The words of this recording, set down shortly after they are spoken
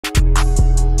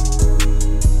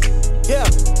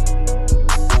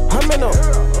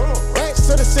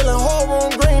chillin' whole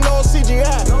room green, no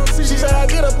CGI. She said I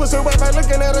get a pussy wet by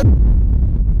looking at her.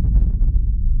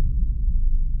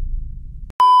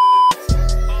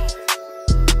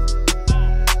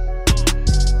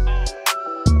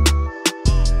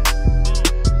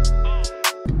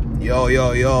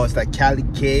 Yo, it's that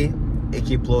Kaliik,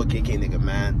 aka Plo, KK nigga,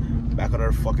 man. Back on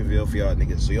our fucking video for y'all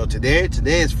niggas. So yo, today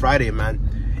is Friday, man.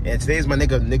 And today is my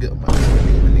nigga.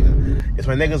 It's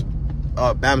my nigga's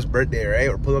Bam's birthday, right?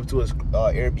 We're pulling up to his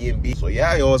Airbnb. So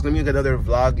yeah, yo, it's gonna be another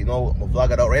vlog, you know, we'll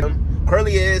vlog it out right now.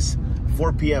 Currently is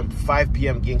 4 p.m., 5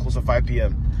 p.m., getting close to 5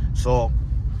 p.m. So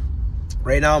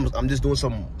right now I'm just doing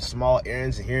some small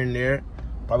errands here and there.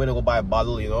 Probably gonna go buy a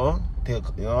bottle, you know,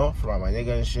 for my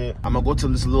nigga and shit. I'm gonna go to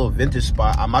this little vintage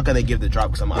spot. I'm not gonna give the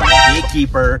drop because I'm a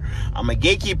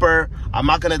gatekeeper. I'm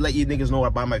not gonna let you niggas know where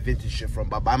I buy my vintage shit from.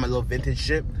 But I buy my little vintage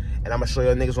shit, and I'm gonna show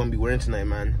y'all niggas what I'm gonna be wearing tonight,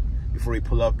 man. Before we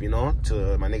pull up, you know,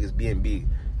 to my niggas B&B.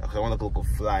 Cause I wanna look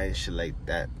fly and shit like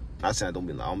that. Not saying I don't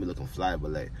be looking fly,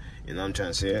 but like, you know what I'm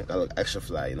trying to say? Gotta look extra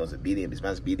fly, you know, it's a BD, it's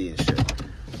man's BD and shit.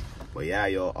 But yeah,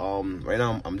 yo, right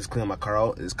now I'm just cleaning my car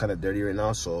out. It's kind of dirty right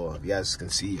now, so if you guys can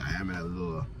see, I am in a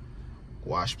little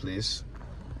wash place.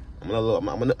 I'm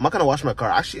not gonna wash my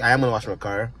car. Actually, I am gonna wash my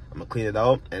car. I'm gonna clean it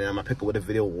out, and then I'm gonna pick up with a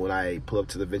video when I pull up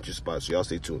to the vintage spot. So y'all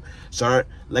stay tuned. Start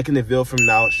liking the video from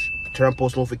now. Turn on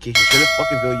post notifications. Share the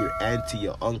fucking video your auntie,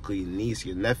 your uncle, your niece,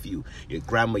 your nephew, your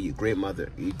grandma, your great-mother,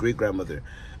 your great-grandmother.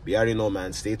 But you already know,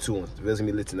 man. Stay tuned. The video's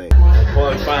gonna be lit tonight.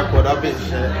 Boy, fine, put that bitch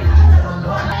shit.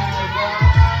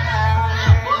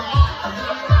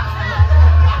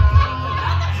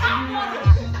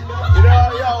 Bro,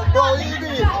 what do you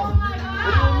mean?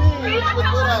 What do you mean?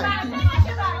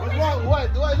 What's wrong? What?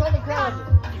 What's on the crown?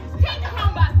 Take the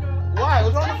crown back, bro. Why?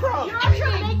 What's on the crown? You're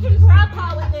actually making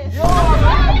grandpa with this. Yo,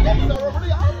 I'm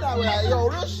not with that. Yo,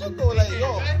 real shit though. Like, yo.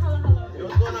 Yo,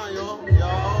 what's going on, yo? Yo,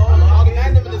 all the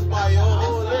random in this spot, yo.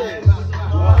 Holy.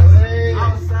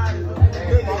 Outside.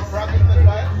 Hey, I'm rocking the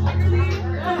spot.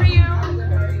 Over you.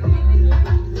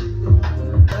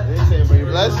 They say, bro, you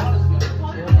blessed?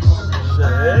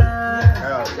 Shit.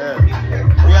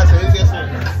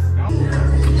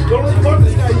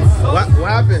 What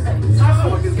happened?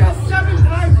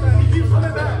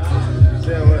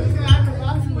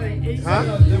 Huh?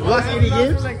 You lost 80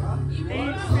 games?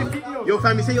 Yo,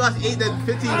 fam, you say you lost 8 then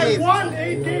 15 games. I won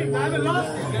 8 games. I haven't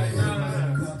lost it.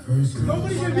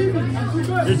 Nobody can beat me. I'm too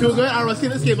good. You're too good? Alright, let's see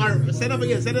this game. Alright, set it up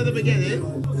again, eh?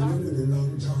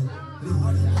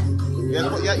 You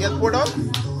have poured up?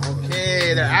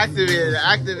 Okay, they're activated.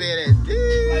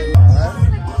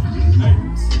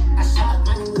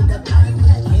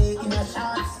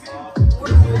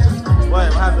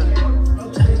 What happened?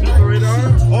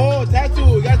 Oh, tattoo.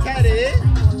 You got tatted, eh?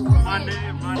 My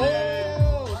name.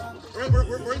 Oh,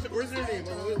 where's your name?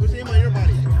 What's your name on your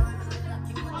body?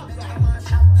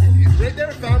 Right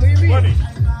there, fam. What do you mean?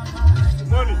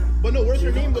 Money. But no, where's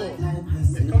your name though?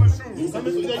 It's coming soon.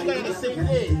 You guys got it the same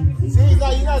day. See,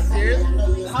 you're not serious.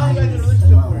 How long you guys in a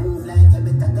relationship for?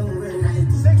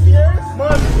 6 years?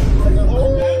 Money.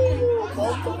 Oh.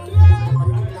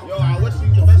 Yo, I wish you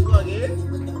the best luck, eh?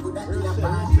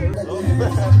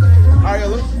 Alright,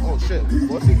 look. Oh shit.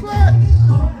 What's he flat?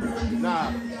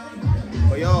 Nah.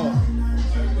 But yo.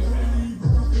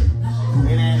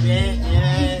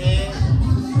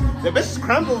 The bitch is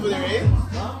cramped over there, eh?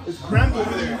 It's cramped over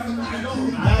there.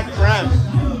 Not cramped.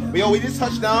 But yo, we just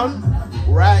touched down.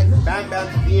 We're at Bam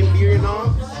Bam's B&B right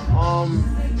now.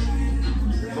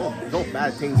 There's no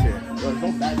bad things here. There's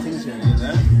no bad things here.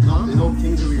 There's no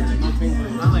things over here. No things over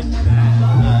here. Not like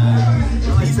that. It's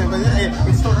decent, but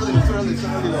it's so early. It's so early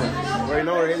though. We already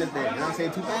know we're in this thing. You know what I'm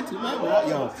saying? Two man.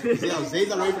 Yo, Zay's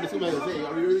not ready for the 2 man.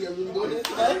 Are we really doing this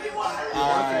today?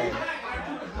 Alright.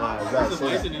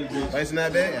 Ice in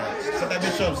that bed? Yeah. Set that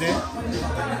bitch up, Zay.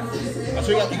 I'm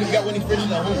sure you can get one of these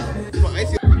fridges at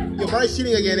home. Yo, Bryce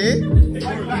cheating again, eh?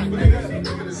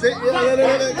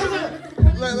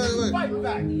 Look.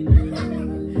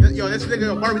 Yo, this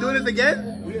nigga, are we doing this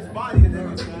again? We just body in there,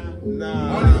 man.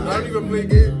 Nah. I don't even play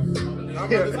games.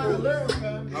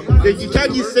 You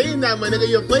can't keep saying that, my nigga.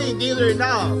 You're playing games right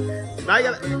now. Now you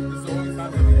gotta...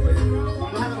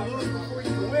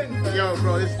 Yo,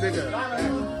 bro, this nigga.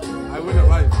 I win it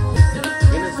right. In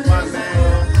this spot,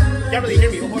 man. You can't really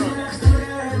hear me. Hold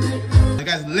on. The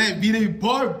guy's lit, beating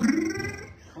bar.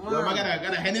 I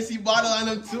got a Hennessy bottle on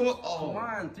him too. Oh. Come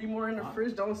on, 3 more in the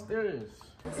fridge downstairs.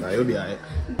 Nah, you'll be alright.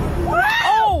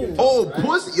 Oh! Oh,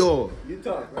 pussy, yo. You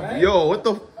talk, right? Yo, what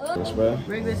the? Spray?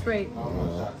 Regular spray.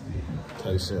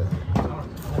 Tell you shit.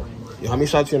 Yo, how many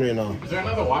shots you in right now? Is there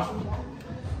another washroom?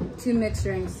 2 mixed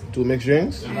drinks. 2 mixed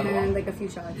drinks? And like a few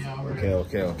shots.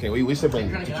 Okay. We sipping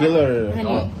tequila or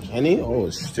Henny. Henny? Oh,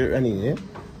 straight Henny, yeah?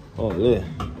 Oh, yeah.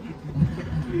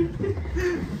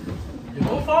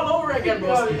 Don't fall over again,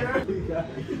 bro.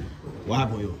 What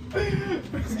happened, yo?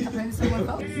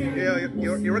 Yeah,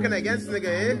 you're working against the nigga,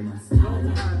 eh?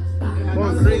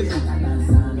 Going crazy.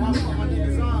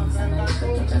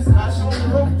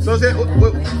 So say, what?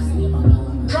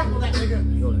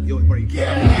 Yo, bro, you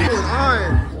can't. What's on?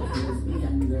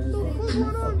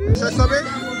 Say something?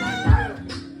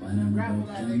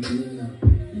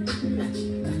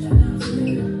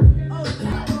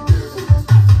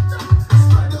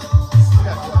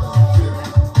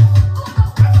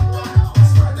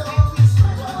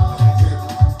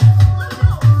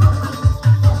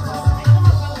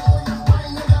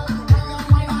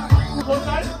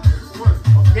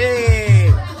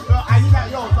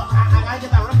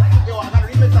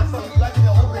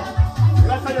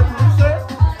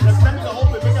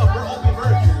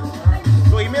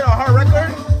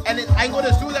 I'm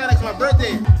gonna do that next my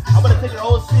birthday. I'm gonna take an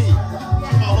whole seat. My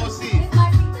whole seat.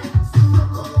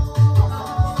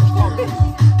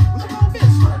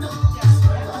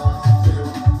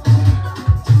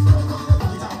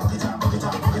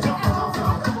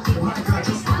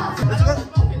 Let's go.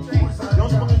 You don't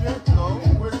smoke a drink? No.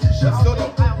 Let's go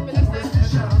though.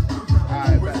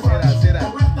 Alright, say that.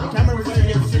 The camera was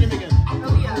here. What's your name again?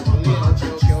 Okay.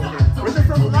 Where's your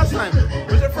friend from last time?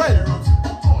 Where's your friend?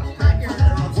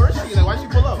 Where's she? Like, why'd she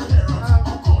pull up?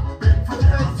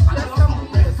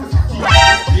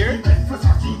 Here?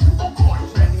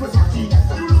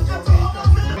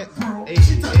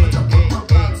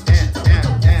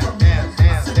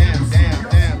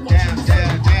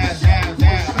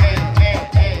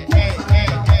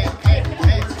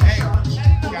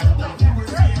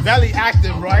 Very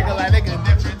active, bro. I ain't gonna lie, nigga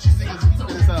different. She singing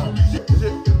stupid as hell.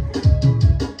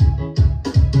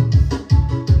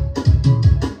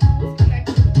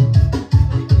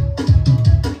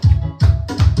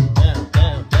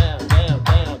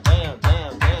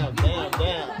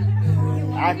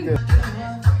 Active.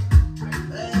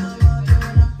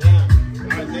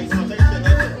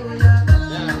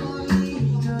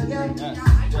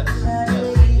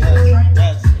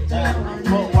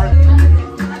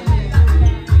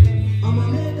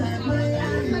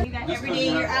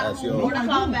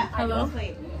 Hello?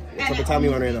 What's up the time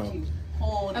you on right now?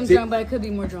 I'm drunk, but I could be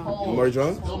more drunk. You more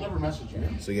drunk?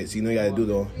 So you know you gotta do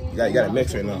though. You gotta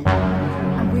mix right now.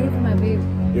 I'm waiting for my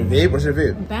vape. Your vape? Where's your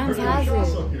vape? Bams has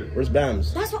it. Where's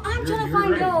Bams? That's what I'm trying to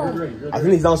find out. I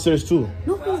think he's downstairs too.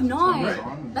 No, he's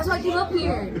not. That's why I came up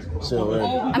here. So where?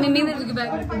 I mean, mainly to get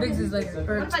back to Biggs is like,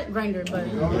 or Grinder, but. I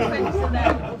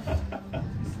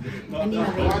need my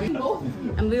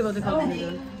vape. I'm really about to come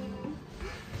here.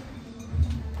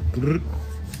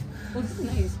 Oh, this is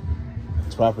nice.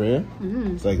 It's proper, yeah?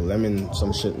 It's like lemon,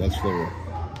 some shit, next flavor.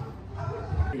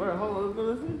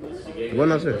 What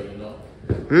else here?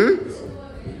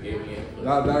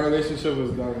 That relationship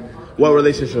was done. What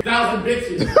relationship? 1,000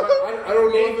 bitches. I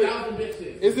don't know if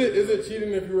it is it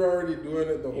cheating if you were already doing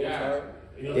it the whole time?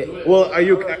 Well,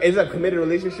 is that a committed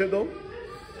relationship though?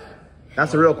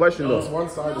 That's the real question though. It's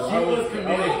one-sided. I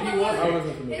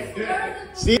wasn't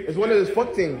committed. See, it's one of those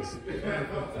fuck things.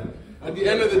 At the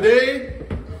end of the day,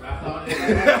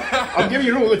 I'm giving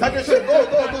you room. Talk your shit. Go,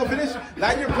 finish.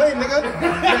 Land your plane, nigga.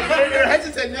 You're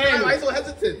hesitant, nigga. Why so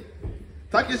hesitant?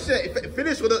 Talk your shit.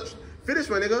 Finish,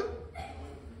 my nigga.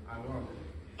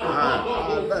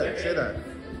 Bet. Say that.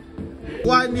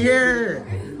 One here.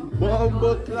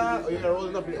 Bumbo clap. Oh, you're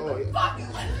rolling up your. Oh,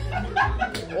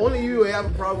 yeah. Only you have a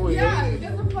problem with it. Yeah,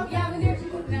 but there's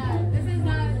this is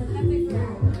not nothing for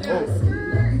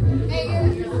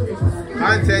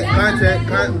Content.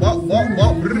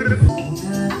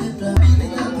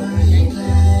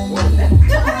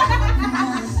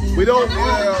 We don't.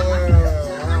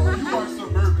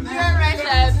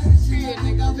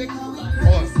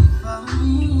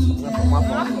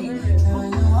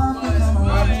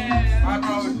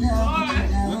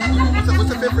 What's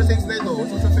the fifth for today though?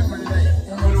 What's the fifth for today?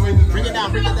 Bring it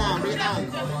down.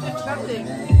 nothing.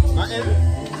 Nothing?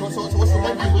 So what's the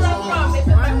one piece? What's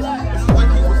the one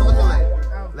piece? What's it looking like?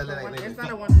 It's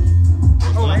not a one piece.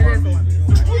 Oh, it is a one piece.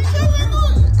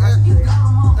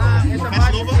 It's a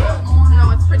body.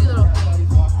 No, it's pretty little.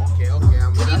 Okay.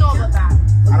 What do you know about that?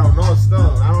 I don't know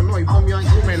still. I don't know. You put me on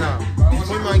game right now. You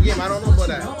put me on game. I don't know about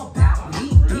that.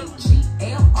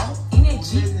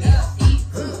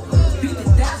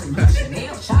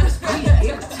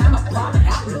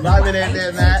 Driving in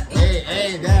there, Matt.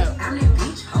 Hey, damn.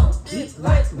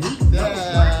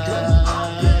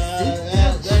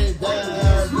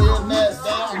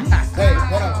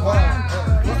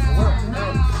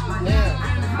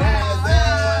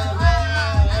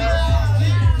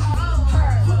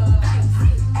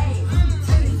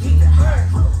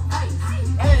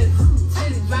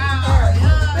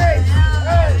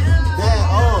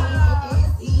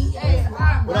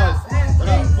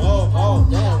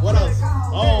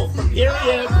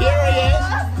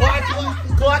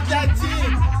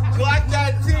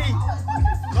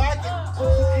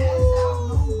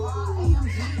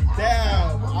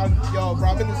 now, bro.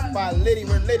 I'm in the spot. Liddy,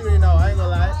 we're Liddy right now. I ain't gonna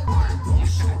lie.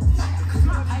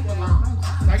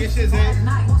 I get shit, Zay.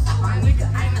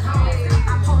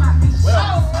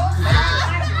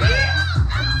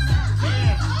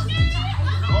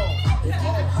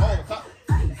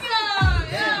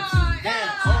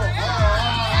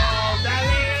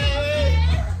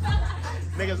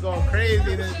 Niggas going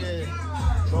crazy this day.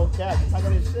 No cap. I got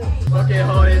this shit. Okay,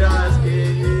 hold it on,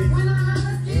 skid.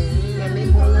 Let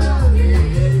me pull it up.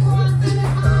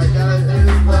 I got it,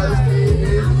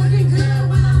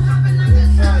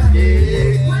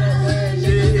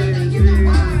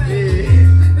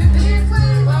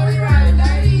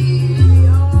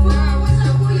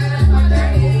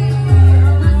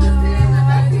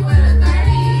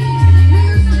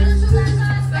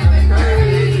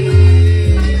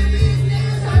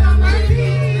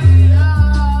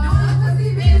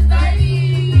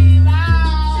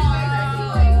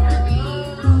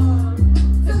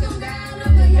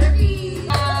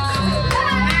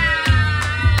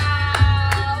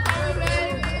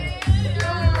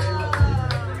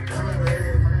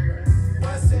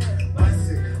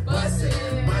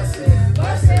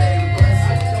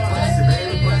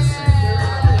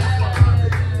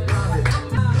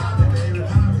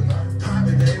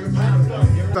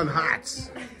 hot.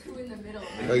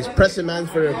 Oh, he's pressing man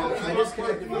for. I just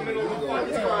connected from the middle.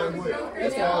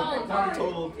 It's called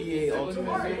total PA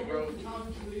ultimate.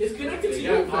 It's connected to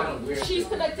you. She's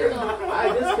connected though.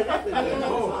 I disconnected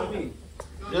it.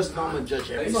 Just know I'm gonna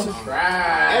judge every song.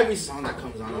 Every song that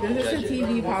comes on. There's just a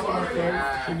TV popping up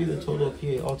there. Should be the total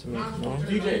PA ultimate. No?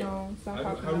 DJ. No, stop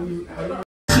popping up.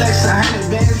 Flex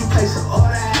 100 bands, you place an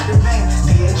order at the bank.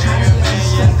 They ain't trying to get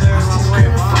you I'm still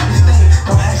screaming for this thing.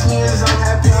 Don't ask me if I'm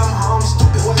happy, I'm home,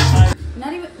 stupid, what you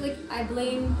Not even like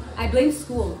I blame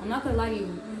school. I'm not gonna lie to you.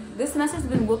 This semester's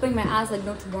been whooping my ass like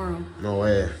no tomorrow. No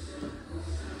way.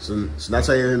 So that's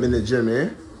why you haven't been to the gym, eh?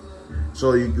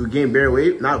 So you gained bare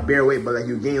weight, not bare weight, but like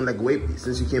you gained like weight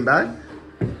since you came back.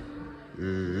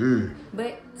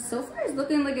 But so far it's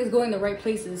looking like it's going the right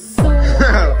places. So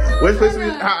what place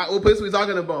we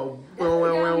talking about?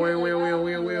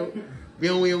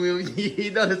 He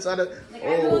done it, son. like I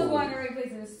know it's going the right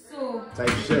places. So Type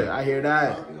shit. I hear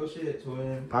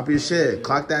that. Pop your shit.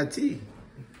 Clock that T.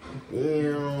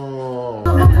 Ew.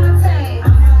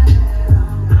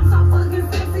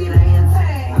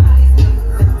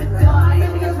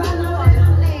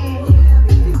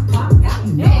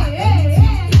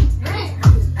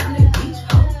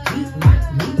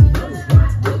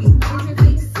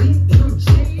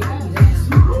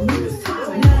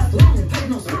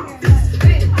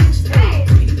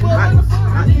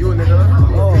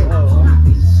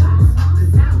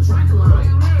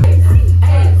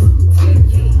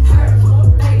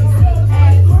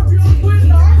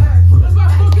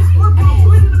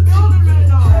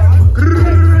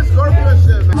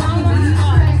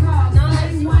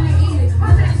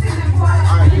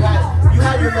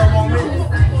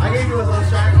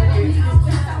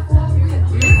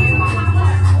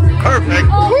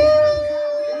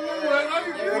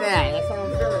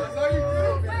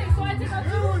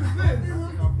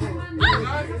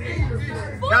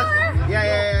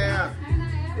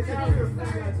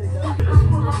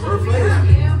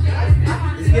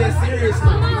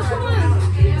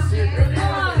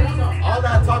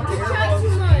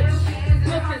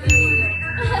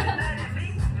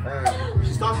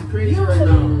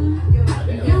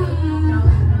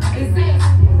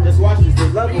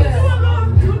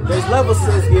 Levels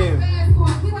to this game.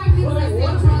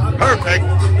 Perfect.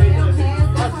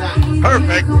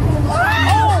 Perfect.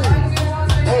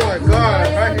 Oh my god.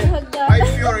 How you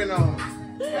feel right now?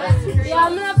 Yeah,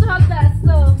 I'm gonna have to hug that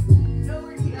still.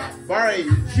 Barry,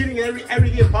 cheating every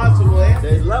game possible, eh?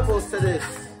 There's levels to this.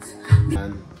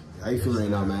 Man, how you feel right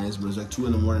now, man? It's like 2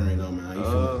 in the morning right now, man. How you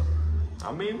feeling?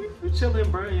 I mean, we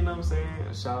chilling, bro. You know what I'm saying?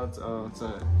 Shout out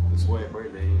to his boy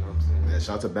birthday. You know what I'm saying? Yeah,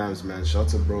 shout out to Bams, man. Shout out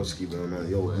to Broski, bro, man.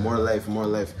 Yo, more life, more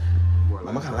life.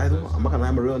 I'm not gonna lie though. I'm not gonna lie.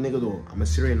 I'm a real nigga though. I'm a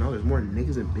serious now. There's more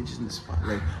niggas and bitches in the spot.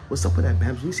 Like, what's up with that,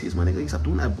 Bams? We see is my nigga. He stop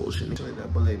doing that bullshit, nigga, like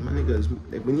that. But like, my nigga is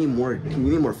like, we need more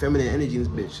feminine energy in this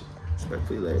bitch.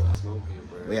 Respectfully, like. Smoking,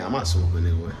 bro. But yeah, I'm not smoking,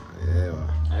 nigga.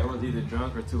 Yeah. Everyone's either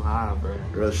drunk or too high, bro.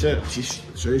 Real shit. She's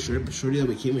shorty that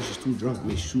became it. She's too drunk. I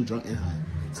mean, she's too drunk and high.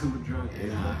 Too drunk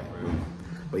and high, bro.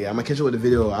 But yeah, I'm gonna catch up with the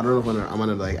video. I don't know if I'm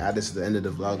gonna like add this to the end of the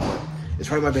vlog, but it's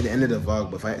probably might be the end of the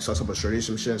vlog. But if I saw some shorty,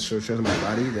 some shit, shows my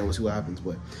body, then we'll see what happens.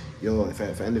 But yo, if I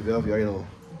end the video, you already know,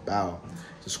 bow,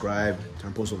 subscribe,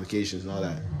 turn post notifications and all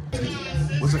that.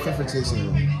 What's the favorite taste in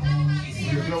you?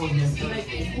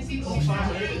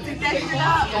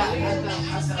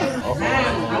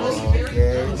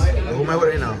 Okay. Who am I with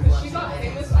right now?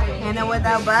 Hannah with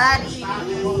a body.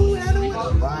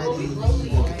 Body.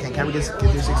 Can camera get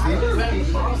 360?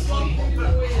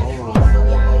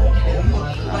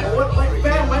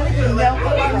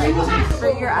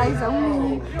 For your eyes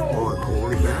only.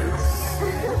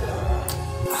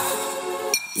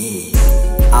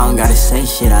 Yeah. I don't gotta say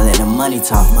shit, I let the money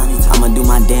talk. I'ma do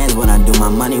my dance when I do my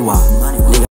money walk.